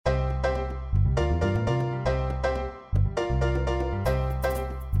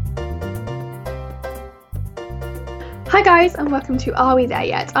Hi guys, and welcome to Are We There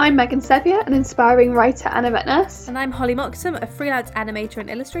Yet? I'm Megan Sevier, an inspiring writer and a vet nurse. And I'm Holly Moxham, a freelance animator and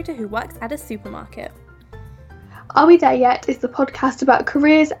illustrator who works at a supermarket. Are We There Yet is the podcast about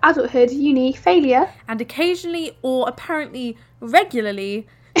careers, adulthood, uni, failure, and occasionally, or apparently regularly,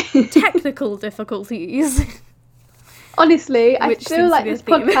 technical difficulties. Honestly, I feel like this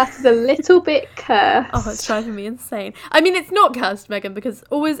podcast is a little bit cursed. Oh, it's driving me insane. I mean, it's not cursed, Megan, because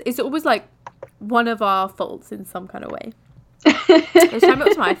it's always like one of our faults in some kind of way. This time it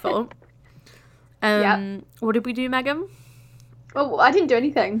was my fault. What did we do, Megan? Oh, I didn't do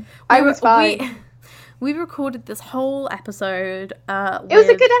anything. I was fine. We recorded this whole episode. It was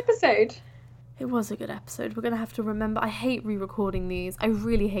a good episode. It was a good episode. We're going to have to remember. I hate re-recording these. I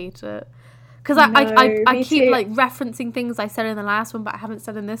really hate it. Because I keep like referencing things I said in the last one, but I haven't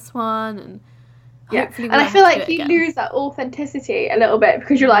said in this one. And and I feel like you lose that authenticity a little bit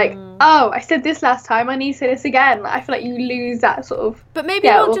because you're like, oh, I said this last time, I need to say this again. I feel like you lose that sort of. But maybe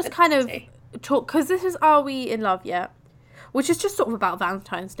we'll just kind of talk, because this is Are We in Love Yet? Which is just sort of about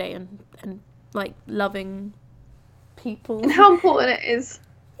Valentine's Day and like loving people. And how important it is.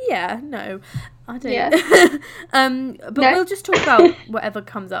 Yeah, no, I don't. Yeah. But we'll just talk about whatever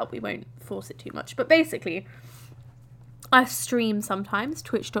comes up. We won't force it too much. But basically, I stream sometimes,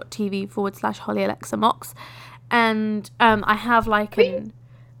 twitch.tv/HollyAlexaMox, and I have like an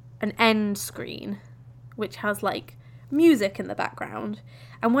end screen, which has like music in the background.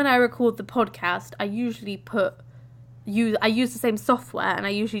 And when I record the podcast, I usually I use the same software, and I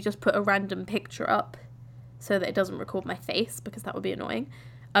usually just put a random picture up so that it doesn't record my face, because that would be annoying.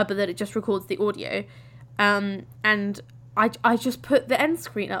 But that it just records the audio. And I just put the end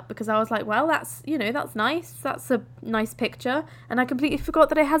screen up because I was like, well, that's nice. That's a nice picture. And I completely forgot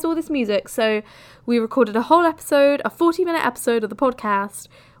that it has all this music. So we recorded a whole episode, a 40-minute episode of the podcast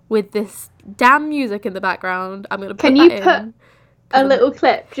with this damn music in the background. I'm going to put that in. Can you put a little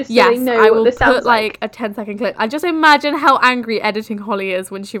clip just so they know what this sounds like? Yes, I will put like a 10-second clip. I just imagine how angry editing Holly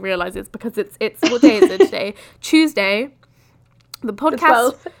is when she realises, because it's what day is it today? Tuesday. The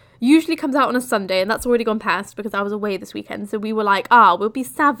podcast usually comes out on a Sunday, and that's already gone past because I was away this weekend. So we were like, we'll be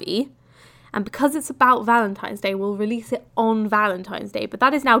savvy. And because it's about Valentine's Day, we'll release it on Valentine's Day. But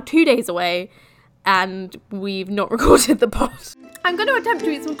that is now 2 days away, and we've not recorded the pod. I'm going to attempt to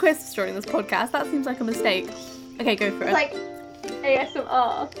eat some crisps during this podcast. That seems like a mistake. Okay, go for it. Like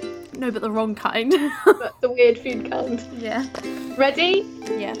ASMR. No, but the wrong kind. But the weird food kind. Yeah. Ready?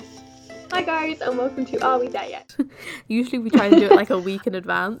 Yeah. Hi guys, and welcome to Are We There Yet? Usually we try and do it like a week in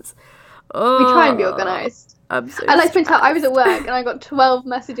advance. Oh, we try and be organised. I'm so I like to point out, I was at work and I got 12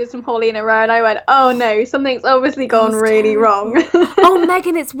 messages from Holly in a row, and I went, oh no, something's obviously gone really wrong. Oh,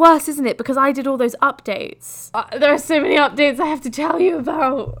 Megan, it's worse, isn't it? Because I did all those updates. There are so many updates I have to tell you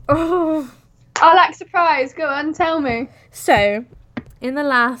about. Oh. I like surprise. Go on, tell me. So, in the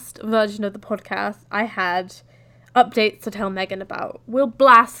last version of the podcast, I had updates to tell Megan about. We'll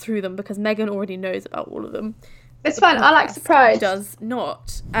blast through them because Megan already knows about all of them. It's fine. I like surprise. Does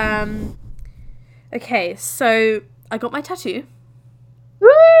not. Okay, so I got my tattoo. Woo!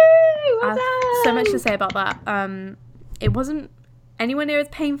 So much to say about that. It wasn't anywhere near as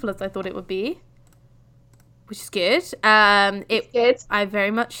painful as I thought it would be, which is good. It's good. I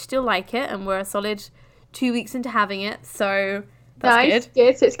very much still like it, and we're a solid 2 weeks into having it, so that's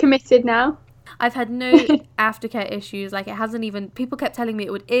good. So it's committed now. I've had no aftercare issues. Like, it hasn't even... People kept telling me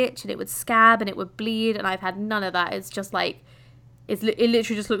it would itch and it would scab and it would bleed, and I've had none of that. It's just like... It literally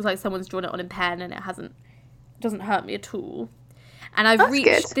just looks like someone's drawn it on a pen, and it doesn't hurt me at all. And I've reached...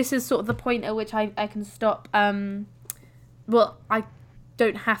 Good. This is sort of the point at which I can stop... well, I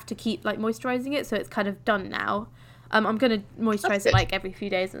don't have to keep, like, moisturising it, so it's kind of done now. I'm going to moisturise it, like, every few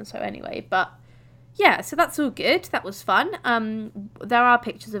days and so anyway, but... Yeah, so that's all good. That was fun. There are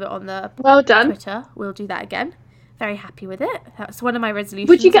pictures of it on the Twitter. We'll do that again. Very happy with it. That's one of my resolutions.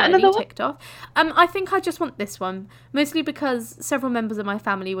 Would you get another one? Ticked off. I think I just want this one, mostly because several members of my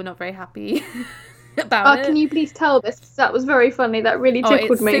family were not very happy about it. Can you please tell this? That was very funny. That really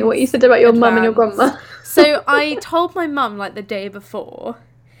tickled me. What you said about your mum and your grandma. So I told my mum like the day before,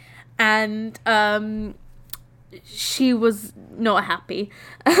 and she was not happy.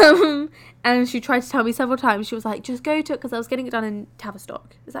 And she tried to tell me several times. She was like, just go to it, because I was getting it done in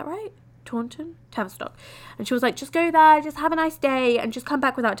Tavistock. Is that right? Taunton? Tavistock. And she was like, just go there, just have a nice day, and just come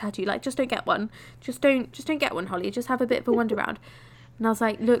back without a tattoo. Like, just don't get one. Just don't get one, Holly. Just have a bit of a wander around. And I was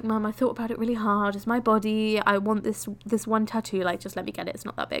like, look, Mum, I thought about it really hard. It's my body. I want this one tattoo. Like, just let me get it. It's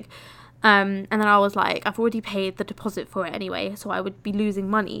not that big. And then I was like, I've already paid the deposit for it anyway, so I would be losing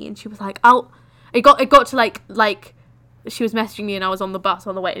money. And she was like, it got to like she was messaging me and I was on the bus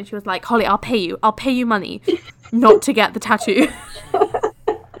on the way, and she was like, Holly, I'll pay you money not to get the tattoo.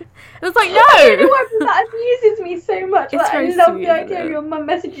 I was like, no! I don't know why that amuses me so much. It's like, very I love sweet, the idea of your mum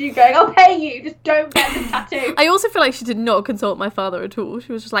messaging you going, I'll pay you, just don't get the tattoo. I also feel like she did not consult my father at all.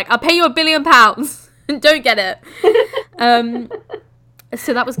 She was just like, I'll pay you £1 billion and don't get it.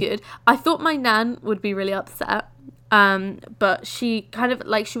 So that was good. I thought my nan would be really upset. But she kind of,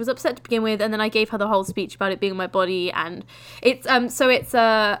 like, she was upset to begin with, and then I gave her the whole speech about it being my body, and it's, so it's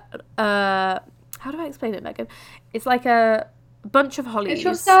how do I explain it, Megan? It's like a bunch of hollies. It's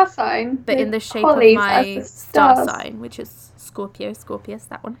your star sign. But in the shape of my star sign, which is Scorpius,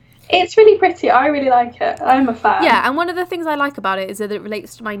 that one. It's really pretty. I really like it. I'm a fan. Yeah, and one of the things I like about it is that it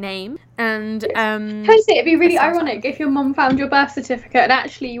relates to my name. And can I say it'd be really ironic if your mum found your birth certificate and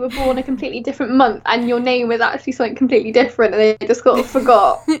actually you were born a completely different month and your name was actually something completely different and they just sort of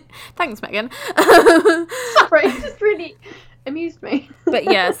forgot. Thanks, Megan. Sorry, it just really amused me. But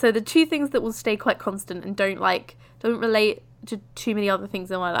yeah, so the two things that will stay quite constant and don't relate to too many other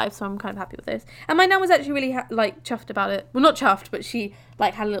things in my life, so I'm kind of happy with this. And my nan was actually really chuffed about it. Well, not chuffed, but she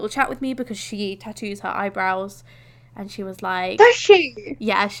had a little chat with me because she tattoos her eyebrows, and she was like, does she?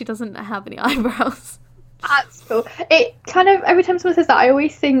 Yeah, she doesn't have any eyebrows. That's cool. It kind of, every time someone says that, I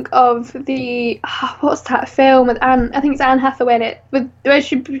always think of the what's that film with Anne? I think it's Anne Hathaway in it, where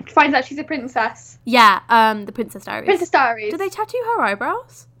she finds out she's a princess. Yeah, the Princess Diaries. Princess Diaries. Do they tattoo her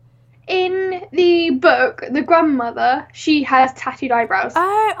eyebrows? In the book, the grandmother, she has tattooed eyebrows.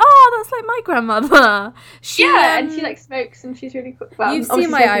 Oh, that's like my grandmother. And she smokes, and she's really cool. Well, you've seen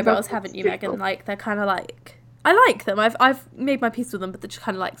my eyebrows, haven't you, Megan? Cool. Like, they're kind of like, I like them. I've made my peace with them, but they're just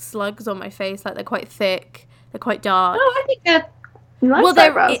kind of like slugs on my face. Like, they're quite thick. They're quite dark. Oh, I think they're nice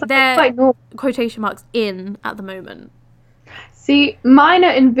eyebrows. They're quite normal. Quotation marks in at the moment. See, mine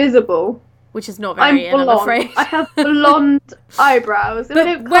are invisible. Which is not very in, I'm afraid. I have blonde eyebrows.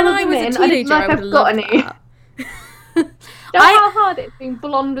 But when I was a teenager, I would have loved that. Do you know how hard it's being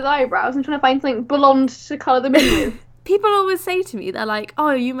blonde with eyebrows and trying to find something blonde to colour them in with? People always say to me, they're like,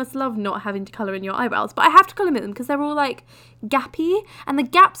 oh, you must love not having to colour in your eyebrows. But I have to colour in them because they're all, like, gappy. And the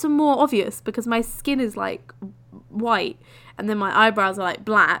gaps are more obvious because my skin is, like, white. And then my eyebrows are, like,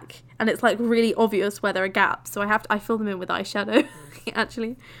 black. And it's, like, really obvious where there are gaps. So I fill them in with eyeshadow,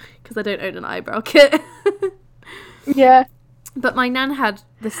 actually. Because I don't own an eyebrow kit. Yeah. But my nan had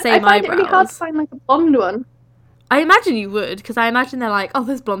the same eyebrows. I find it really hard to find, like, a blonde one. I imagine you would. Because I imagine they're like, oh,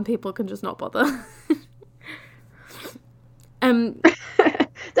 those blonde people can just not bother.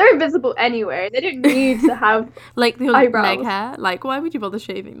 They're invisible anyway. They don't need to have like the eyebrows. Leg hair. Like, why would you bother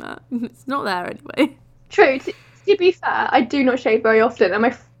shaving that? It's not there anyway. True. To be fair, I do not shave very often, and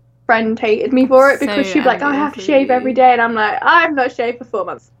my friend hated me for it because she'd be like, I have to shave every day, and I'm like, I've not shaved for 4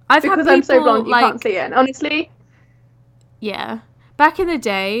 months. Because I'm so blonde, you can't see it. And honestly, yeah. Back in the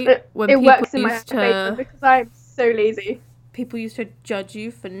day, when it people works in used my favor because I'm so lazy. People used to judge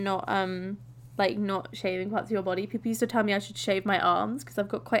you for not not shaving parts of your body. People used to tell me I should shave my arms because I've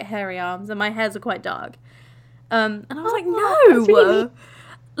got quite hairy arms and my hairs are quite dark. And I was like, no. Really...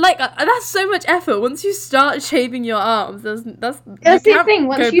 Like, that's so much effort. Once you start shaving your arms, that's the thing.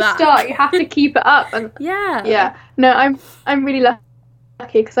 Once you start, you have to keep it up. And yeah. No, I'm really lucky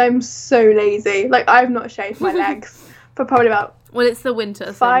because I'm so lazy. Like, I've not shaved my legs for probably about it's the winter,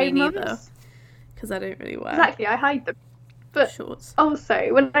 so 5 me neither. months. Because I don't really wear exactly. I hide them. But shorts. Also,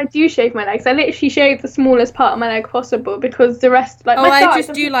 when I do shave my legs, I literally shave the smallest part of my leg possible because the rest, like, my I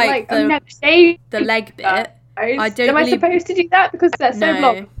just do like the leg bit. I don't. Am I supposed to do that because they're so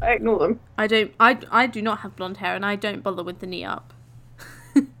blonde? I ignore them. I don't. I do not have blonde hair, and I don't bother with the knee up.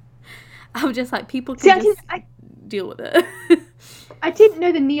 I'm just like, people can deal with it. I didn't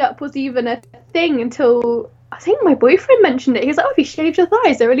know the knee up was even a thing until I think my boyfriend mentioned it. He was like, oh, if you shaved your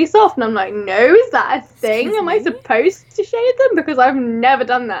thighs, they're really soft. And I'm like, no, is that a thing? Am I supposed to shave them? Because I've never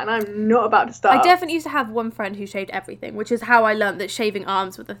done that and I'm not about to start. I definitely used to have one friend who shaved everything, which is how I learned that shaving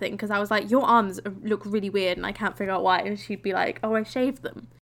arms was the thing. Because I was like, your arms look really weird and I can't figure out why. And she'd be like, oh, I shaved them.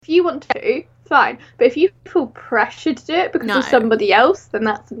 If you want to, fine. But if you feel pressure to do it because of somebody else, then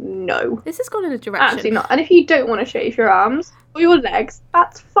that's no. This has gone in a direction. Absolutely not. And if you don't want to shave your arms or your legs,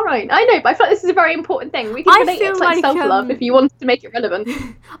 that's fine. I know, but I feel like this is a very important thing. We can relate it to like self-love if you wanted to make it relevant.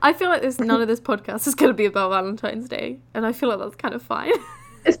 I feel like none of this podcast is going to be about Valentine's Day. And I feel like that's kind of fine.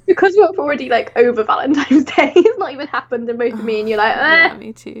 It's because we're already like over Valentine's Day. It's not even happened in both of me and you're like, Yeah,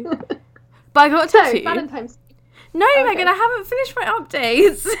 me too. But I got a tattoo. Valentine's Day. No, okay. Megan, I haven't finished my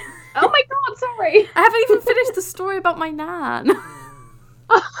updates. Oh my god, sorry. I haven't even finished the story about my nan.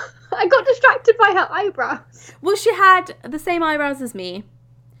 I got distracted by her eyebrows. Well, she had the same eyebrows as me.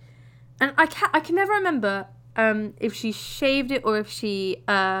 And I can never remember if she shaved it or if she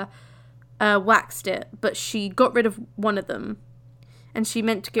waxed it, but she got rid of one of them, and she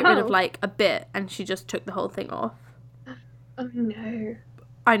meant to get rid of like a bit, and she just took the whole thing off. Oh no.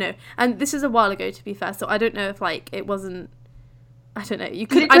 I know, and this is a while ago, to be fair, so I don't know if like it wasn't. I don't know. You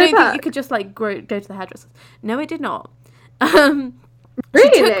could. I don't think you could just like go to the hairdresser. No, it did not.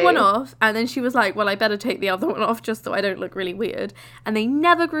 Really? She took one off, and then she was like, well, I better take the other one off just so I don't look really weird. And they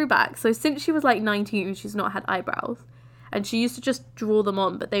never grew back. So since she was like 19, she's not had eyebrows. And she used to just draw them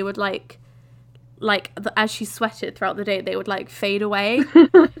on, but they would as she sweated throughout the day, they would like fade away.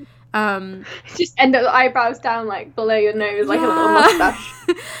 Just end up the eyebrows down like below your nose, like a little mustache.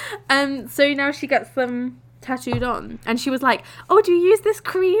 And so now she gets them tattooed on, and she was like, oh, do you use this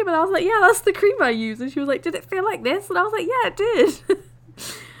cream? And I was like, yeah, that's the cream I use. And she was like, did it feel like this? And I was like, yeah, it did.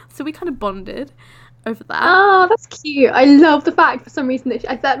 So we kind of bonded over that. Oh, that's cute. I love the fact for some reason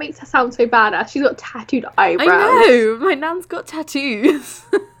that makes her sound so badass. She's got tattooed eyebrows. I know, my nan's got tattoos.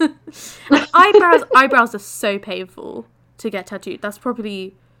 And eyebrows are so painful to get tattooed. That's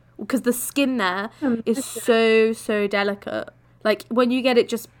probably because the skin there is so delicate. Like when you get it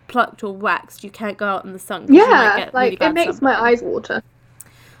just plucked or waxed, you can't go out in the sun. Yeah, you might get like really bad it makes sunburn. my eyes water.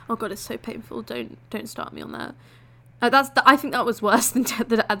 Oh god, it's so painful. Don't start me on that. I think that was worse than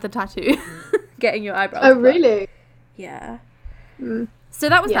the tattoo. Getting your eyebrows. Oh really? Yeah. So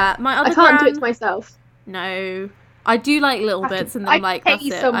that was that. My other I can't do it to myself. No, I do like little bits, and then I'm like, pay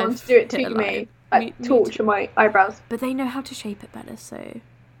that's someone it. to do it to me, like torture my eyebrows. But they know how to shape it better, so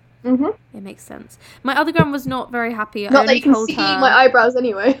it makes sense. My other gran was not very happy. Not that you can see my eyebrows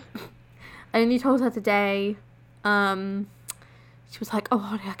anyway. I only told her today. She was like, oh,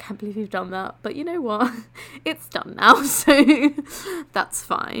 honey, I can't believe you've done that. But you know what? It's done now, so that's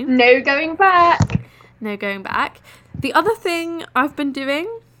fine. No going back. No going back. The other thing I've been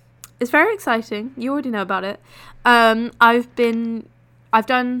doing is very exciting. You already know about it. I've done...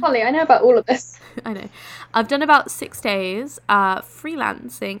 Holly, I know about all of this. I know. I've done about 6 days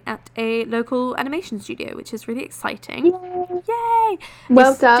freelancing at a local animation studio, which is really exciting. Yay!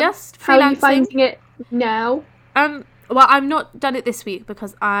 Well it's done. Just freelancing. How are you finding it now? Well, I've not done it this week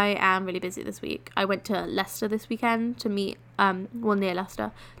because I am really busy this week. I went to Leicester this weekend to meet, near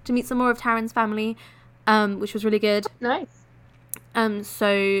Leicester, to meet some more of Taryn's family, which was really good. Nice.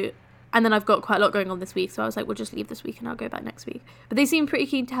 And then I've got quite a lot going on this week, so I was like, we'll just leave this week and I'll go back next week. But they seem pretty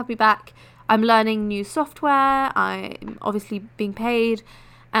keen to have me back. I'm learning new software. I'm obviously being paid,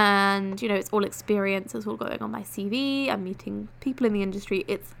 and it's all experience. It's all going on my CV. I'm meeting people in the industry.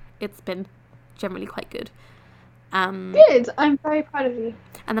 It's been generally quite good. Good. I'm very proud of you.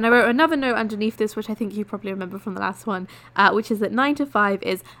 And then I wrote another note underneath this, which I think you probably remember from the last one, which is that 9 to 5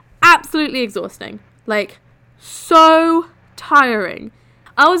 is absolutely exhausting. Like, so tiring.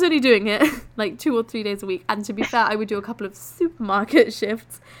 I was only doing it like 2 or 3 days a week, and to be fair, I would do a couple of supermarket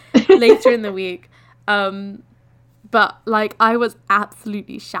shifts later in the week. But like, I was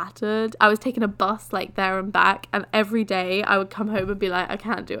absolutely shattered. I was taking a bus like there and back, and every day I would come home and be like, I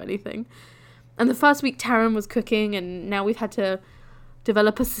can't do anything. And the first week Taryn was cooking, and now we've had to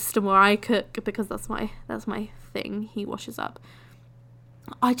develop a system where I cook because that's my thing. He washes up.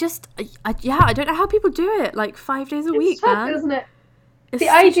 I don't know how people do it. Like 5 days a week, tough, man. Isn't it? It's See,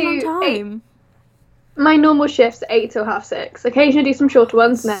 such I a do long time. My normal shifts are 8 till 6:30. Occasionally do some shorter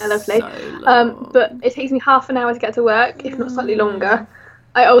ones, and they're lovely. So long. But it takes me half an hour to get to work, if not slightly longer.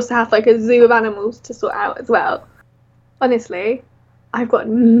 I also have like a zoo of animals to sort out as well. Honestly, I've got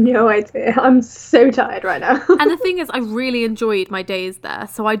no idea. I'm so tired right now. And the thing is, I really enjoyed my days there,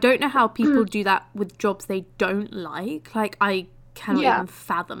 so I don't know how people do that with jobs they don't like. Like, I cannot even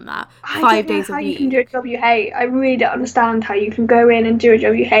fathom that. 5 days a week. I don't know how you can do a job you hate. I really don't understand how you can go in and do a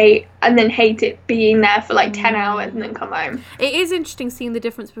job you hate and then hate it being there for like 10 hours and then come home. It is interesting seeing the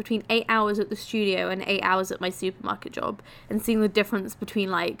difference between 8 hours at the studio and 8 hours at my supermarket job, and seeing the difference between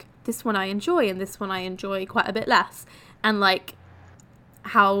like this one I enjoy and this one I enjoy quite a bit less, and like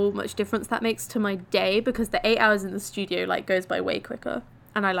how much difference that makes to my day, because the 8 hours in the studio like goes by way quicker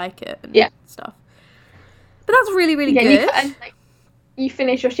and I like it and stuff. But that's really, really good. And, like, you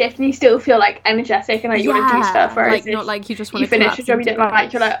finish your shift and you still feel like energetic and like you want to do stuff, whereas like not like you just want to finish a job you don't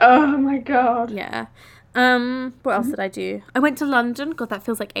like, you're like, oh my god. Yeah. What else did I do? I went to London. God, that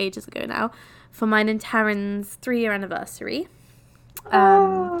feels like ages ago now. For mine and Taryn's 3-year anniversary.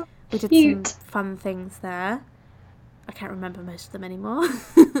 We did cute. some fun things there. I can't remember most of them anymore,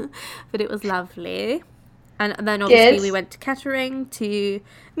 but it was lovely. And then obviously we went to Kettering to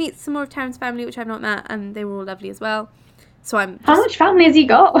meet some more of Taryn's family, which I've not met, and they were all lovely as well. So How much family has he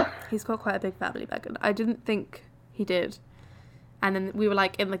got? He's got quite a big family back, and I didn't think he did. And then we were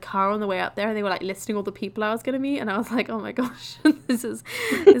like in the car on the way up there, and they were like listing all the people I was gonna meet, and I was like, oh my gosh, this is.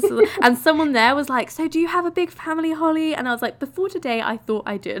 And someone there was like, so do you have a big family, Holly? And I was like, before today, I thought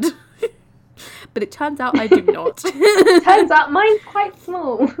I did, but it turns out I do not. Turns out mine's quite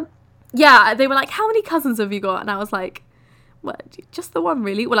small. Yeah, they were like, how many cousins have you got? And I was like, what? Just the one,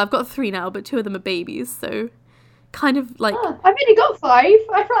 really? Well, I've got 3 now, but 2 of them are babies, so kind of like. Oh, I've only got 5. I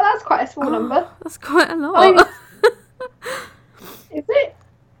feel like that's quite a small number. That's quite a lot. Is it?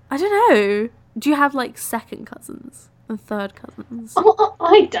 I don't know. Do you have like second cousins and third cousins? Oh,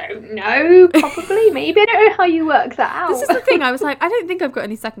 I don't know. Probably, maybe. I don't know how you work that out. This is the thing. I was like, I don't think I've got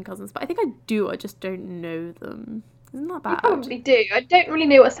any second cousins, but I think I do. I just don't know them. Isn't that bad? You probably do. I don't really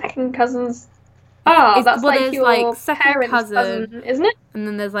know what second cousins are. That's well, like there's your like second parents' cousin, isn't it? And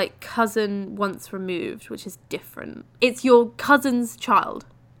then there's like cousin once removed, which is different. It's your cousin's child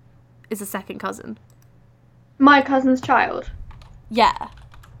is a second cousin. My cousin's child. Yeah.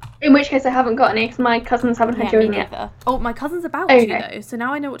 In which case I haven't got any, because my cousins haven't had children yet. Oh, my cousin's about to, though, so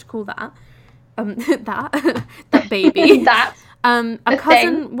now I know what to call that. That baby. That. A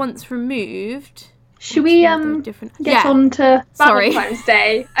cousin once removed. Should we get on to Valentine's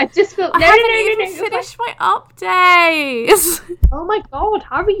Day? I just feel I haven't even finished my updates. Oh my god,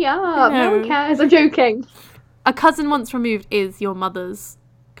 hurry up! No one cares. I'm joking. A cousin once removed is your mother's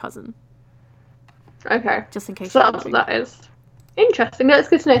cousin. Okay. Just in case. So that's what that is. Interesting. That's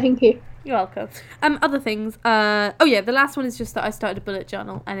good to know. Thank you. You're welcome. Other things. Oh yeah, the last one is just that I started a bullet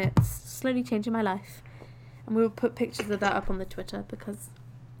journal, and it's slowly changing my life. And we will put pictures of that up on the Twitter because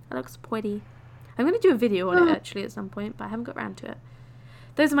it looks pretty. I'm going to do a video on it actually at some point, but I haven't got around to it.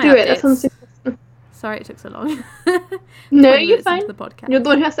 Those are my updates. That sounds super. Sorry it took so long. No, you're fine. The podcast. You're the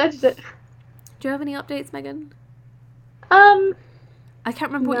one who has to edit it. Do you have any updates, Megan? I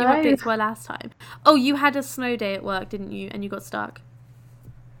can't remember what your updates were last time. Oh, you had a snow day at work, didn't you? And you got stuck.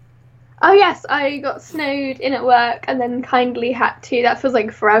 Oh yes, I got snowed in at work and then kindly had to. That feels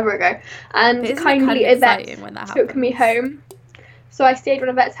like forever ago. And kindly Yvette took me home. So I stayed at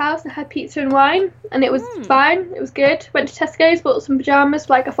Yvette's house and had pizza and wine, and it was fine. It was good. Went to Tesco's, bought some pajamas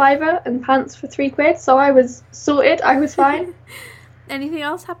for like a £5 and pants for £3. So I was sorted. I was fine. Anything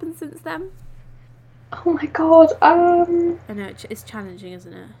else happened since then? Oh my god. I know it's challenging,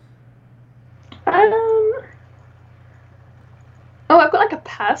 isn't it? Oh, I've got like a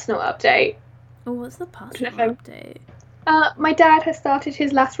personal update. Oh, what's the personal update? My dad has started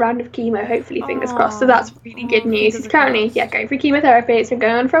his last round of chemo, hopefully, fingers crossed, so that's really good news. He's currently, going for chemotherapy. It's been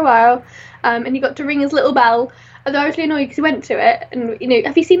going on for a while, and he got to ring his little bell, although I was really annoyed because he went to it, and,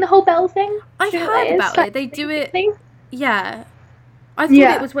 have you seen the whole bell thing? I've heard about it. They do it, yeah. I thought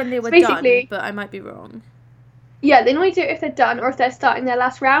it was when they were done, but I might be wrong. Yeah, they normally do it if they're done or if they're starting their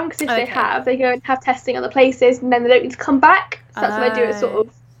last round, because if they have, they go and have testing other places, and then they don't need to come back, so that's when they do it sort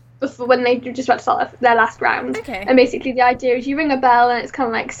of before when they just about to start their last round. Okay. And basically the idea is you ring a bell and it's kind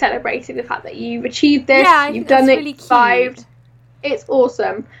of like celebrating the fact that you've achieved this, you've done it, really survived. It's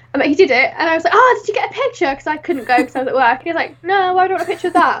awesome. And he did it, and I was like, did you get a picture? Because I couldn't go because I was at work. And he was like, no, I don't want a picture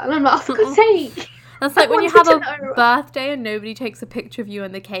of that. And I'm like, for God's sake. That's like when you have a birthday and nobody takes a picture of you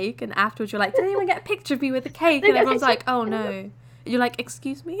and the cake, and afterwards you're like, did anyone get a picture of me with the cake? And everyone's like, oh no. And you're like,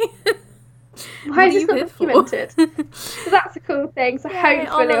 excuse me? Why is this not documented? So that's a cool thing. So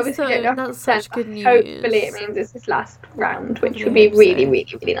hopefully, obviously, don't know that's such good news. Hopefully, it means it's his last round, which would be really,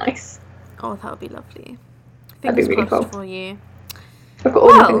 really, really nice. Oh, that would be lovely. That'd be really cool for you. I've got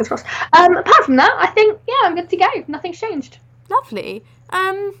all my fingers crossed. Apart from that, I think I'm good to go. Nothing's changed. Lovely.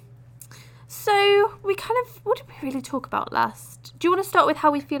 So we what did we really talk about last? Do you want to start with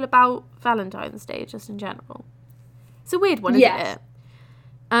how we feel about Valentine's Day, just in general? It's a weird one, isn't it?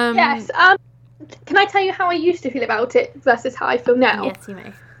 Yes. Can I tell you how I used to feel about it versus how I feel now? Yes, you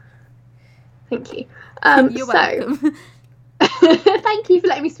may. Thank you. You're welcome. Thank you for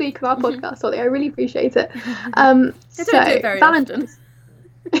letting me speak on our podcast, Ollie. I really appreciate it. I don't do it very often.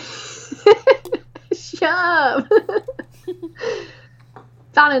 Shut up.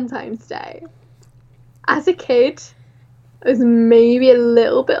 Valentine's Day. As a kid, I was maybe a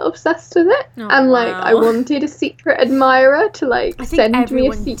little bit obsessed with it, and I wanted a secret admirer to send me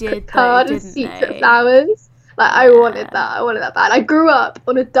a secret card and secret flowers. I wanted that bad. I grew up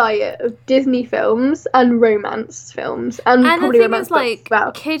on a diet of Disney films and romance films, and probably the thing romance is, books as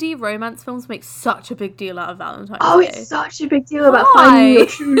well. Kiddie romance films make such a big deal out of Valentine's Day. Oh, it's such a big deal about finding your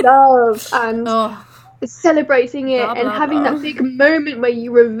true love and celebrating it and having that big moment where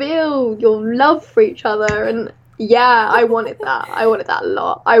you reveal your love for each other. And I wanted that. I wanted that a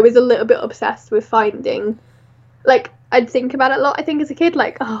lot. I was a little bit obsessed with finding, I'd think about it a lot, I think, as a kid,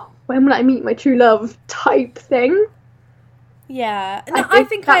 when will I meet my true love type thing. Yeah. No, I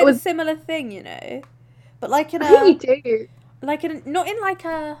think I had a similar thing, you know. But like in I think you do. Like not in like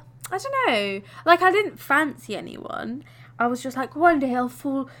a, I don't know. Like I didn't fancy anyone. I was just like, one day I'll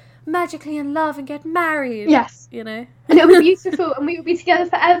fall magically in love and get married. Yes. You know. And it'll be beautiful, and we would be together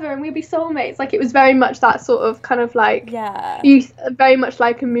forever, and we'd be soulmates. Like, it was very much that sort of kind of like, you very much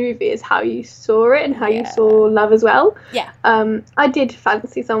like a movie is how you saw it and how you saw love as well. Yeah. I did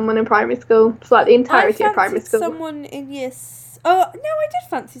fancy someone in primary school for like the entirety of primary school. Someone in year. Oh no, I did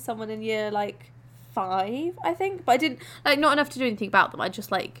fancy someone in year like 5, I think, but I didn't like not enough to do anything about them. I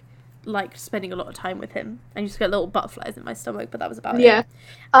just liked spending a lot of time with him. I used to get little butterflies in my stomach, but that was about it. Yeah.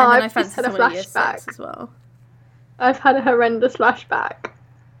 And then I fancied someone in year 6 as well. I've had a horrendous flashback.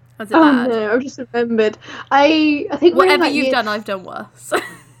 Was it bad? No, I've just remembered. I think whatever you've done, I've done worse.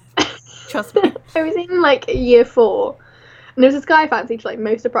 Trust me. I was in like year 4, and there was this guy I fancied for like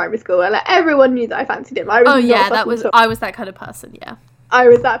most of primary school, and like everyone knew that I fancied him. I was that kind of person. Yeah. I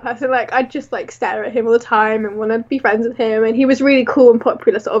was that person, like, I'd just, like, stare at him all the time and want to be friends with him, and he was really cool and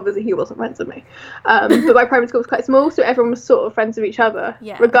popular, so obviously he wasn't friends with me. But my primary school was quite small, so everyone was sort of friends with each other,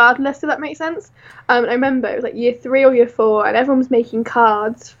 regardless, if that makes sense. I remember it was, like, year 3 or year 4, and everyone was making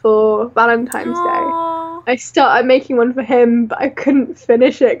cards for Valentine's Day. I started making one for him, but I couldn't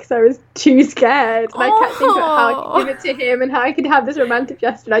finish it because I was too scared, and I kept thinking about how I could give it to him and how I could have this romantic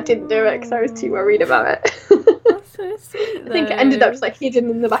gesture, and I didn't do it because I was too worried about it. So sweet, I think it ended up just like hidden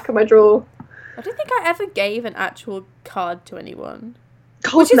in the back of my drawer. I don't think I ever gave an actual card to anyone.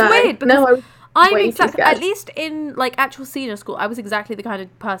 God, which is weird because I'm exactly, at least in like actual senior school, I was exactly the kind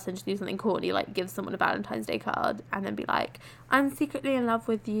of person to do something corny, like give someone a Valentine's Day card and then be like, I'm secretly in love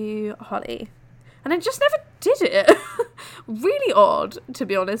with you, Holly. And I just never did it. Really odd, to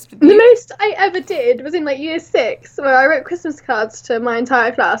be honest with you. The most I ever did was in like year 6, where I wrote Christmas cards to my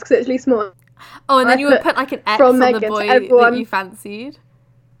entire class because it's really small. Oh, and then you would put like an X on the boy that you fancied.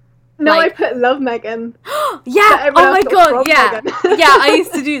 No, I put love Megan. Yeah. Oh my god. Yeah. Yeah. I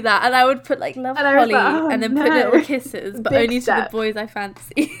used to do that, and I would put like love Holly, and then put little kisses, but only to the boys I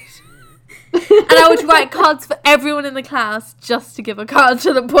fancied. And I would write cards for everyone in the class just to give a card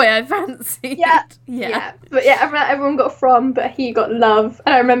to the boy I fancied. Yeah. But yeah, everyone got from, but he got love.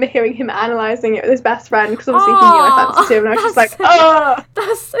 And I remember hearing him analysing it with his best friend, because obviously he knew I fancied him, and I was just like, oh!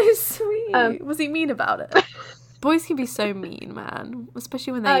 That's so sweet. Was he mean about it? Boys can be so mean, man.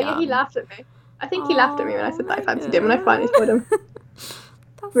 Especially when they're young. Yeah, he laughed at me. I think he laughed at me when I said that I fancied him, and I finally told him.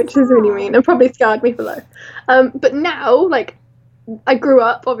 Which is really mean, and probably scarred me for life. But now, like, I grew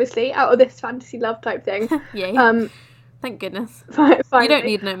up, obviously, out of this fantasy love type thing. Yeah. Thank goodness. Finally. You don't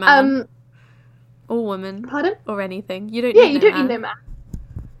need no man. Or woman. Pardon? Or anything. You don't need need no man.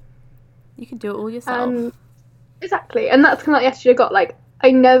 You can do it all yourself. Exactly. And that's kind of like the attitude I got. Like,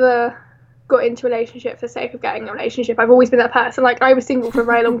 I never got into a relationship for the sake of getting a relationship. I've always been that person. Like, I was single for a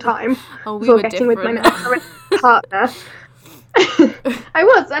very long time before getting with my current partner. I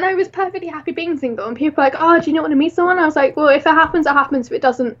was, and I was perfectly happy being single, and people were like, oh, do you not want to meet someone? I was like, well, if it happens, it happens. If it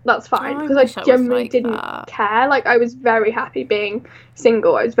doesn't, that's fine, because I generally didn't care. Like, I was very happy being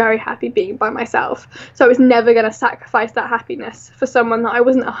single. I was very happy being by myself, so I was never going to sacrifice that happiness for someone that I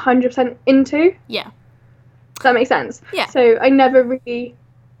wasn't 100% into. Yeah. Does that make sense? Yeah. So I never really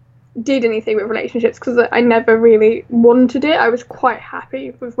did anything with relationships because I never really wanted it. I was quite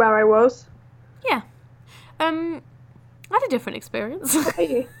happy with where I was. Yeah. I had a different experience.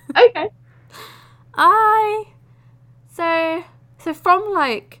 Okay. So from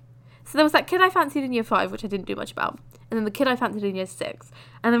like, so there was that kid I fancied in year 5, which I didn't do much about, and then the kid I fancied in year 6,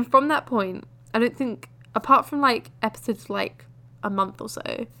 and then from that point, I don't think, apart from like episodes like a month or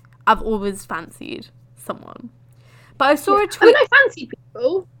so, I've always fancied someone. But I saw a tweet. I mean, I fancy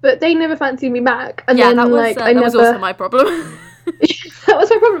people, but they never fancied me back. And yeah, then, that was also my problem. That was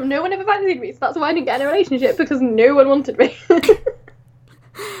my problem. No one ever fancied me, so that's why I didn't get in a relationship, because no one wanted me.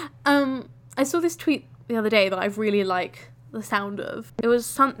 I saw this tweet the other day that I really like the sound of. It was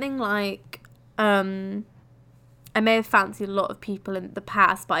something like, I may have fancied a lot of people in the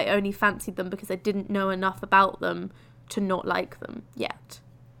past, but I only fancied them because I didn't know enough about them to not like them yet.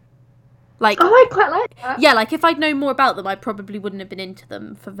 Like, oh, I quite like that. Yeah, like, if I'd known more about them, I probably wouldn't have been into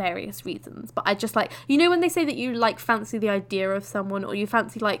them for various reasons. But I just, like, you know when they say that you, like, fancy the idea of someone, or you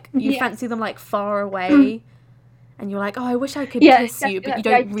fancy, like, fancy them, like, far away, and you're like, oh, I wish I could kiss you, but you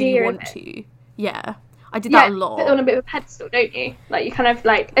don't really want to. Yeah. I did that a lot. You put them on a bit of a pedestal, don't you? Like, you kind of,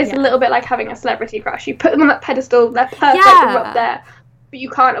 like, it's a little bit like having a celebrity crush. You put them on that pedestal, they're perfect, they're up there, but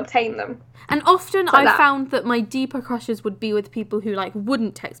you can't obtain them. And often I found that my deeper crushes would be with people who, like,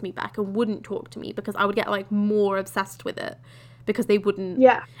 wouldn't text me back and wouldn't talk to me, because I would get, like, more obsessed with it. because they wouldn't.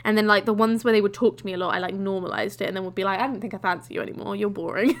 Yeah. And then like the ones where they would talk to me a lot, I like normalized it and then would be like, I don't think I fancy you anymore. You're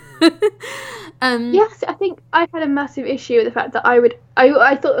boring. Yes, I think I had a massive issue with the fact that I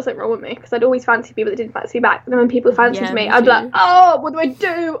thought there was something wrong with me because I'd always fancy people that didn't fancy me back. And then when people fancied Yeah, me, me I'd be like, too. oh, what do I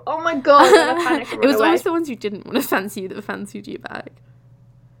do? Oh my god! And I'd panic and It was run away. always the ones you didn't want to fancy you that fancied you back.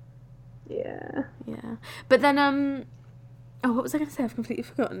 Yeah. Yeah. But then, oh, what was I going to say? I've completely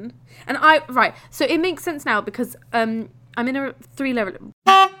forgotten. And so it makes sense now because, I'm in a 3-level...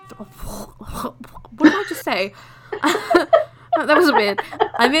 What did I just say? That was weird.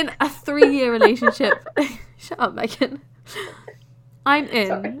 I'm in a 3-year relationship. Shut up, Megan.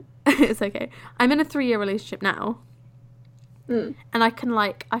 Sorry. It's okay. I'm in a 3-year relationship now. Mm. And I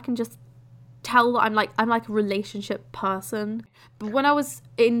can just tell that I'm like a relationship person. But when I was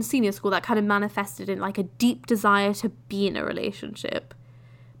in senior school, that kind of manifested in like a deep desire to be in a relationship,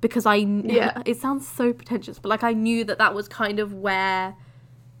 because it sounds so pretentious, but like I knew that was kind of where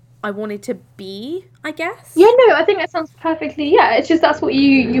I wanted to be, I guess. Yeah, no, I think that sounds perfectly. Yeah, it's just that's what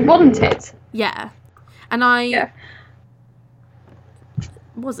you wanted. Yeah, and I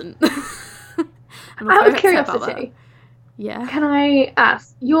wasn't. Out of curiosity, yeah. can I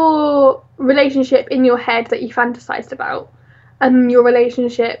ask, your relationship in your head that you fantasized about and your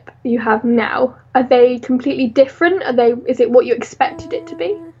relationship you have now, are they completely different? Is it what you expected it to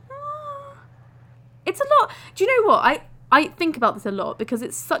be? It's a lot. Do you know what? I think about this a lot because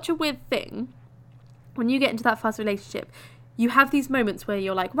it's such a weird thing. When you get into that first relationship, you have these moments where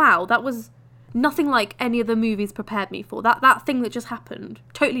you're like, wow, that was nothing like any of the movies prepared me for. That thing that just happened,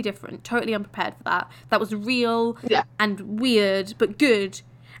 totally different, totally unprepared for that. That was real and weird, but good.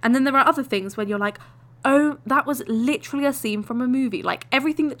 And then there are other things where you're like, oh, that was literally a scene from a movie. Like,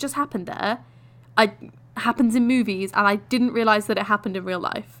 everything that just happened there happens in movies, and I didn't realise that it happened in real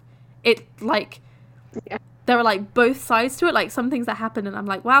life. It, like... Yeah. There are, like, both sides to it. Like, some things that happen, and I'm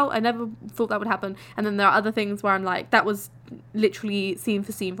like, wow, I never thought that would happen. And then there are other things where I'm like, that was literally scene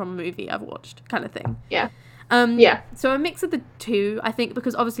for scene from a movie I've watched, kind of thing. Yeah. So a mix of the two, I think,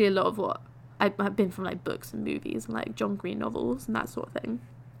 because obviously a lot of what I've been from, like, books and movies and, like, John Green novels and that sort of thing.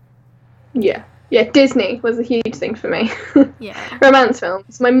 Yeah. Yeah, Disney was a huge thing for me. Yeah. Romance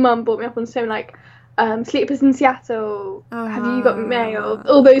films. My mum brought me up on so, like, Sleepless in Seattle, Have You Got Mail,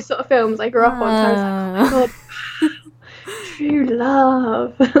 all those sort of films I grew up on. So I was like, oh my god, true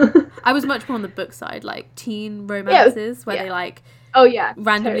love. I was much more on the book side, like teen romances, where they like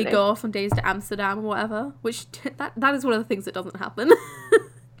randomly go off on days to Amsterdam or whatever. Which that is one of the things that doesn't happen. I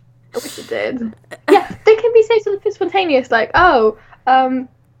wish it did. Yeah, they can be so sort of spontaneous, like,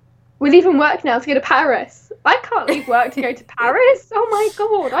 we're leaving work now to go to Paris. I can't leave work to go to Paris. Oh my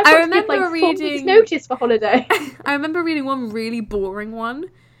god! I've got to give like 4 weeks notice for holiday. I remember reading one really boring one,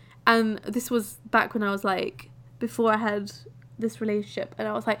 and this was back when I was like before I had this relationship, and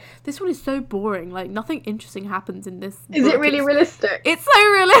I was like, this one is so boring. Like, nothing interesting happens in this. Is it really realistic? It's so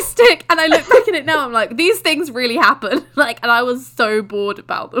realistic, and I look back at it now. I'm like, these things really happen. Like, and I was so bored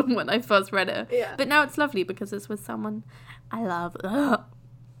about them when I first read it. Yeah. But now it's lovely because it's with someone I love.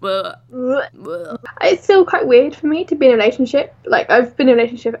 It's still quite weird for me to be in a relationship. Like, I've been in a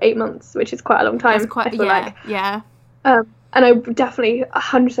relationship 8 months, which is quite a long time. That's quite, I feel like. Yeah. And I definitely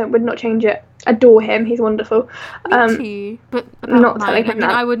 100% would not change it. Adore him, he's wonderful. Me too. But not telling him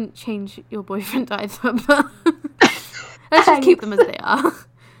that. I wouldn't change your boyfriend either, but let's just keep them as they are.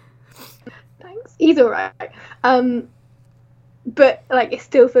 Thanks. He's alright. But like, it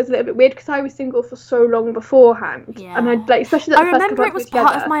still feels a little bit weird because I was single for so long beforehand, and I like, especially I remember it was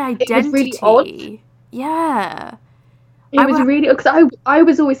part of my identity. It was really odd. Yeah. It was really, because I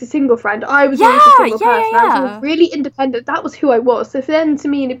was always a single friend. I was always a single person. I was really independent. That was who I was. So for then to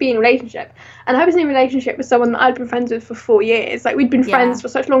me to be in a relationship, and I was in a relationship with someone that I'd been friends with for 4 years. Like, we'd been friends for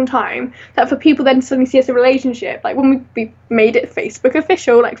such a long time that for people then to suddenly see us in a relationship, like when we made it Facebook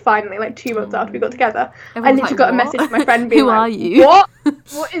official, like finally, like 2 months after we got together, I literally got a message from my friend being who like, are you?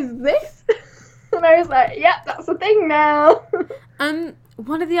 What is this? And I was like, yeah, that's the thing now.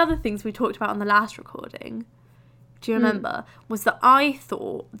 One of the other things we talked about on the last recording, do you remember, was that I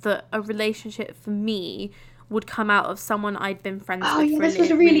thought that a relationship for me would come out of someone I'd been friends with for this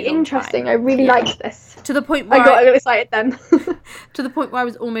was really interesting. I really liked this. To the point where I got excited then. To the point where I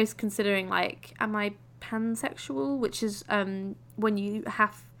was almost considering, like, am I pansexual? Which is when you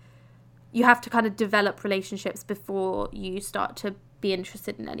have to kind of develop relationships before you start to be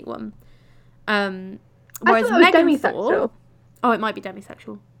interested in anyone. Whereas Megan thought, it might be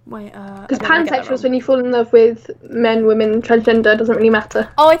demisexual. Wait, because pansexual is when you fall in love with men, women, transgender, doesn't really matter.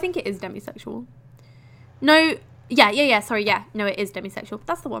 Oh, I think it is demisexual. No, sorry, no, it is demisexual.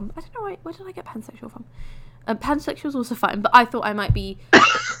 That's the one. I don't know where did I get pansexual from? Pansexual is also fine, but I thought I might be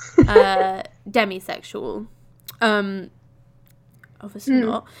demisexual. Obviously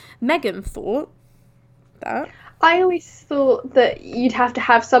not. Megan thought that. I always thought that you'd have to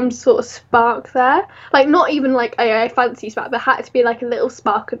have some sort of spark there. Like, not even like a fancy spark, there had to be like a little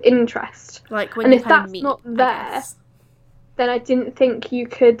spark of interest. Like when and you if kind of that's meet, not there, then I didn't think you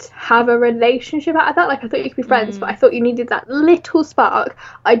could have a relationship out of that. Like, I thought you could be friends, but I thought you needed that little spark.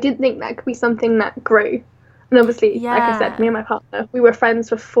 I didn't think that could be something that grew. And obviously, like I said, me and my partner, we were friends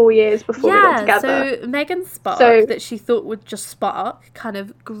for 4 years before we got together. So Megan's spark that she thought would just spark kind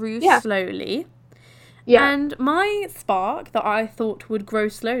of grew slowly. Yeah. And my spark that I thought would grow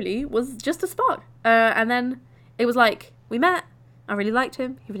slowly was just a spark. And then it was like, we met, I really liked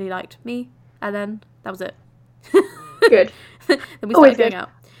him, he really liked me, and then that was it. Good. Then we started going out.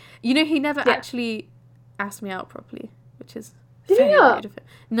 You know, he never actually asked me out properly, which is very rude of him.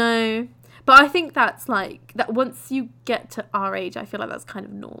 No. But I think that's like, that once you get to our age, I feel like that's kind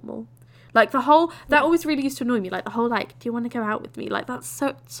of normal. Like the whole, that always really used to annoy me, like the whole like, do you want to go out with me? Like that's so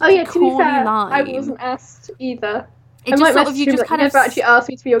to be fair, line. I wasn't asked either. It just sort of, you just kind of never actually asked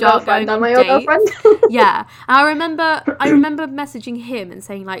me to be your girlfriend. Am I your girlfriend? Yeah. And I remember messaging him and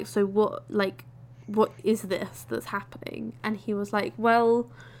saying like, so what is this that's happening? And he was like, well,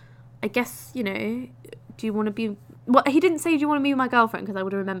 I guess, you know, do you want to be, well, he didn't say, do you want to be my girlfriend? Because I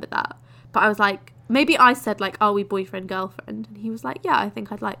would have remembered that. But I was like, maybe I said like, are we boyfriend, girlfriend? And he was like, yeah, I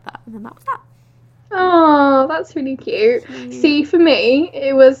think I'd like that. And then that was that. Oh, that's really cute. See, for me,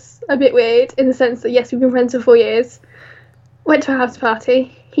 it was a bit weird in the sense that, yes, we've been friends for 4 years. Went to a house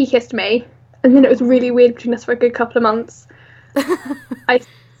party. He kissed me. And then it was really weird between us for a good couple of months. I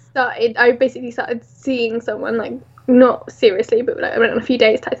basically started seeing someone, like, not seriously, but like, I went on a few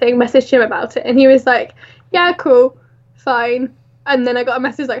dates type thing, messaged him about it. And he was like, yeah, cool, fine. And then I got a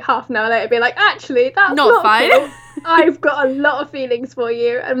message like half an hour later being like, actually, that's not fine. Cool. I've got a lot of feelings for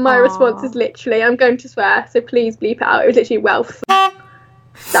you. And my response is literally, I'm going to swear, so please bleep it out. It was literally,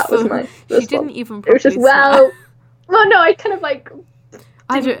 that was my response. She didn't even properly. It was just, well, no, I kind of like,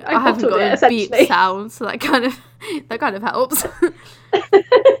 I haven't got a beep sound, so that kind of helps.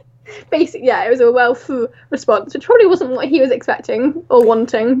 Basically, yeah, it was a response, which probably wasn't what he was expecting or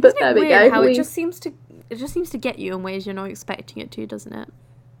wanting, but there we go. How it just seems to get you in ways you're not expecting it to, doesn't it?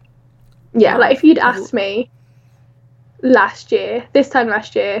 Yeah, like if you'd asked me this time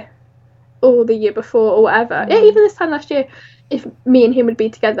last year, or the year before, or whatever, yeah, even this time last year, if me and him would be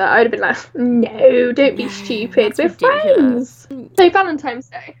together, I would have been like, no, don't be stupid, we're friends. So Valentine's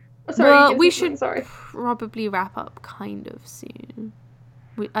Day. We should probably wrap up kind of soon.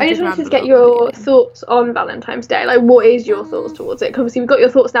 I just wanted to get your thoughts on Valentine's Day. Like, what is your thoughts towards it? Because obviously we've got your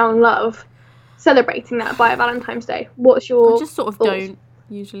thoughts now on love. Celebrating that by Valentine's Day. What's your I just sort of thoughts? Don't,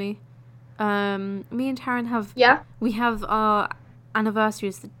 usually. Me and Taryn have... Yeah? We have our anniversary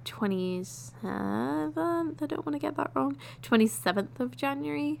is the 27th. I don't want to get that wrong. 27th of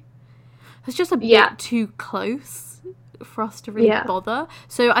January. It's just a bit too close for us to really bother.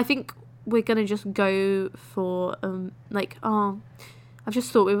 So I think we're going to just go for, I've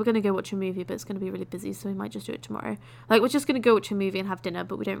just thought we were going to go watch a movie, but it's going to be really busy, so we might just do it tomorrow. Like, we're just going to go watch a movie and have dinner,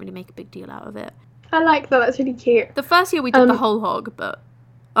 but we don't really make a big deal out of it. I like that. That's really cute. The first year we did the whole hog, but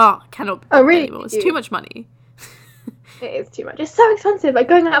cannot really anymore. It's too much money. It is too much. It's so expensive. Like,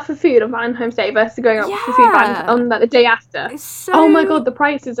 going out for food on Valentine's Day versus going out for food on like, the day after. It's so oh my god, the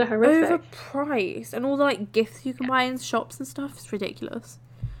prices are horrific. Overpriced. And all the like gifts you can buy in shops and stuff. It's ridiculous.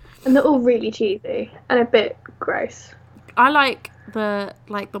 And they're all really cheesy and a bit gross. I like the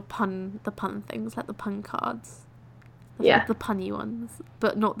pun things, like the pun cards. The punny ones,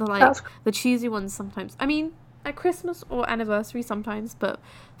 but not the cheesy ones sometimes. I mean, at Christmas or anniversary sometimes, but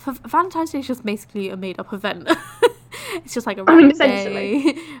for Valentine's Day it's just basically a made up event. It's just like a random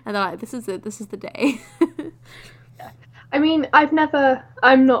day, and they're like, this is it, this is the day. I mean, we're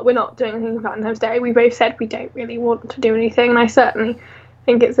not doing anything for Valentine's Day. We both said we don't really want to do anything, and I certainly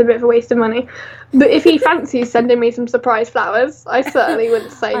think it's a bit of a waste of money. But if he fancies sending me some surprise flowers, I certainly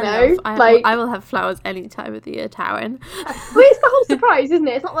wouldn't say no. I will have flowers any time of the year, Taryn. Well, it's the whole surprise, isn't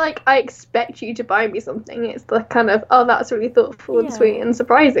it? It's not like I expect you to buy me something. It's the kind of, oh, that's really thoughtful and sweet and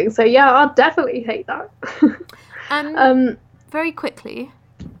surprising. So yeah, I'll definitely take that. Very quickly.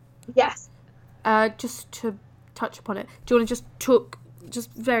 Yes. Just to touch upon it, do you want to just talk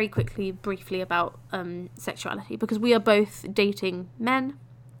just very quickly, briefly about sexuality, because we are both dating men.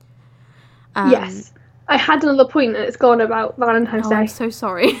 Yes. I had another point and it's gone about Valentine's Day. I'm so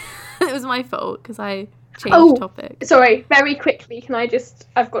sorry. It was my fault because I changed topic. Sorry, very quickly,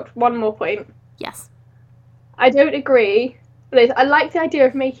 I've got one more point. Yes. I don't agree. I like the idea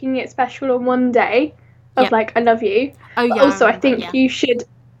of making it special on one day, of Yep. like, I love you. Oh But yeah. also, I remember, think yeah. you should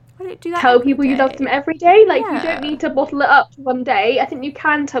I don't do that tell every people you love day. them every day. Like, you Yeah. don't need to bottle it up one day. I think you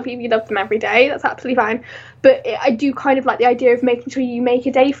can tell people you love them every day. That's absolutely fine. But I do kind of like the idea of making sure you make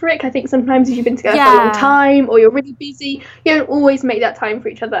a day for it. 'Cause I think sometimes if you've been together for a long Yeah. time or you're really busy, you don't always make that time for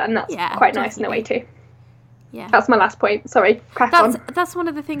each other, and that's Yeah, quite nice in a way definitely. too. Yeah. That's my last point. Sorry, crack on. That's one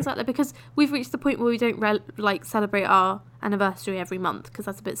of the things like that, because we've reached the point where we don't like celebrate our anniversary every month, because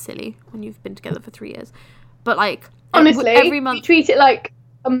that's a bit silly when you've been together for 3 years. But like Honestly, every we month treat it like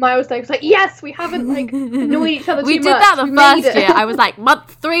a milestone. It's like, yes, we haven't like annoyed each other we too did much. that the We made first it. year. I was like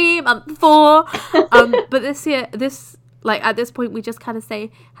month 3, month 4. But this year, like at this point, we just kind of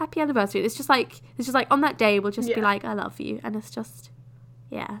say happy anniversary. It's just like on that day we'll just be Yeah. like I love you, and it's just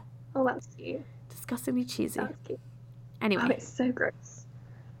Oh, that's cute. disgustingly cheesy. That's cute. Anyway. Oh, it's so gross.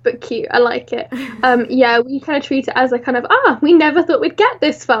 But cute. I like it. Yeah, we kind of treat it as a kind of, we never thought we'd get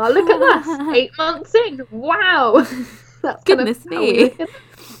this far. Look at us. 8 months in. Wow. That's kind of Goodness how we me. look at it.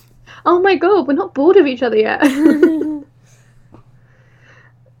 Oh my god, we're not bored of each other yet.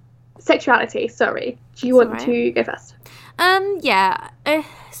 Sexuality, sorry. Do you want alright. to go first? Yeah,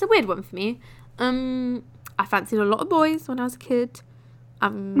 it's a weird one for me. I fancied a lot of boys when I was a kid.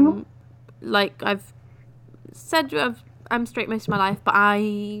 Like I've said, I'm straight most of my life, but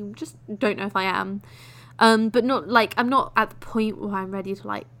I just don't know if I am. But not like I'm not at the point where I'm ready to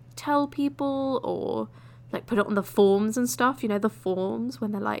like tell people or like put it on the forms and stuff. You know, the forms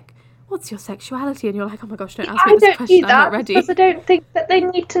when they're like, "What's your sexuality?" and you're like, "Oh my gosh, don't ask me I this don't question. do I'm not that ready." because I don't think that they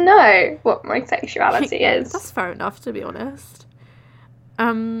need to know what my sexuality is. That's fair enough, to be honest.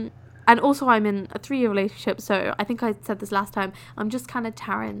 And also I'm in a 3-year relationship, so I think I said this last time, I'm just kind of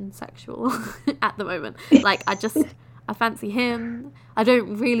Taryn sexual at the moment. Like, I fancy him. I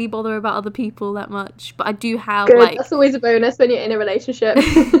don't really bother about other people that much, but I do have, Good. like... That's always a bonus when you're in a relationship.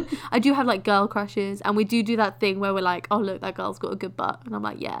 I do have, like, girl crushes, and we do that thing where we're like, oh, look, that girl's got a good butt. And I'm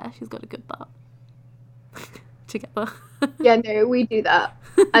like, yeah, she's got a good butt. Together. Yeah, no, we do that.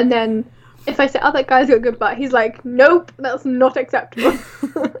 And then if I say, oh, that guy's got a good butt, he's like, nope, that's not acceptable.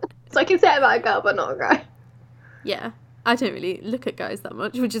 So I can say it about a girl, but not a guy. Yeah. I don't really look at guys that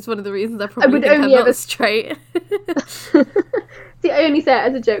much, which is one of the reasons I probably would think I'm only not ever- straight. See, I only say it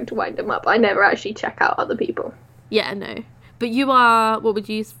as a joke to wind them up. I never actually check out other people. Yeah, no. But you are, what would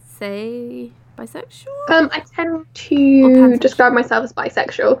you say, bisexual? I tend Or to pansexual? describe myself as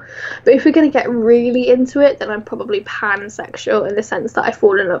bisexual, but if we're going to get really into it, then I'm probably pansexual in the sense that I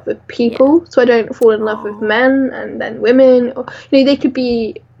fall in love with people. So I don't fall in love with men and then women, or they could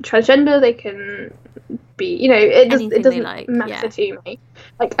be transgender, they can be, it Anything doesn't they like, matter to me.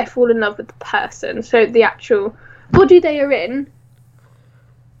 Like, I fall in love with the person, so the actual body they are in,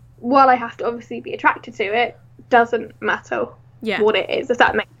 while I have to obviously be attracted to it, doesn't matter Yeah. what it is. Does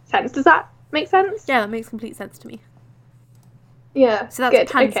that make sense? Does that make sense? Yeah, that makes complete sense to me. Yeah. So that's good.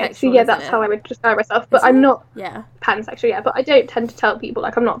 Okay. pansexual, So yeah, isn't that's it? how I would describe myself. But Isn't I'm it? not Yeah. pansexual yet. But I don't tend to tell people.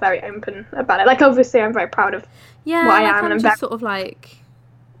 Like, I'm not very open about it. Like, obviously, I'm very proud of Yeah, what I like am. I'm And just sort of like...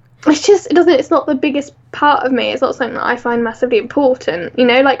 it's not the biggest part of me. It's not something that I find massively important.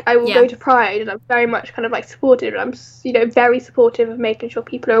 Like, I will Yeah. go to Pride, and I'm very much kind of like supportive. And I'm very supportive of making sure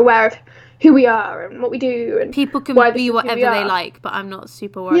people are aware of who we are and what we do. And People can why this be is who whatever we they are. like, but I'm not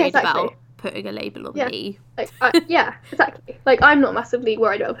super worried exactly. about putting a label on Yeah. me. Like, yeah, exactly. Like, I'm not massively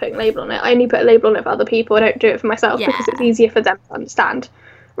worried about putting a label on it. I only put a label on it for other people. I don't do it for myself because it's Yeah. easier for them to understand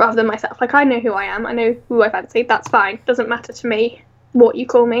rather than myself. Like, I know who I am. I know who I fancy. That's fine. Doesn't matter to me what you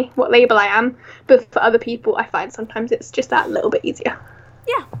call me, what label I am. But for other people, I find sometimes it's just that little bit easier.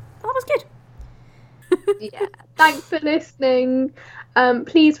 Yeah, that was good. Yeah. Thanks for listening.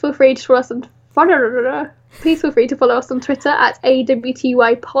 Please feel free to follow us on Twitter at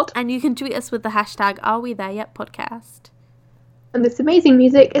AWTYpod. And you can tweet us with the hashtag #AreWeThereYetPodcast. And this amazing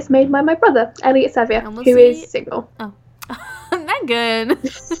music is made by my brother, Elliot Sevier, And we'll who see- is single. Oh. Megan!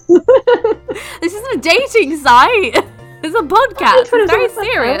 This isn't a dating site! It's a podcast. It's very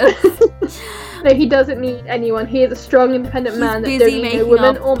serious. No, he doesn't need anyone. He is a strong, independent man that He's don't busy need no making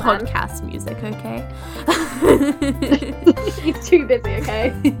woman our or man. podcast music, okay? He's too busy,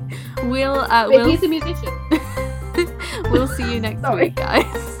 okay? We'll He's a musician. we'll see you next Sorry. week,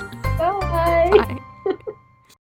 guys. Bye. Bye.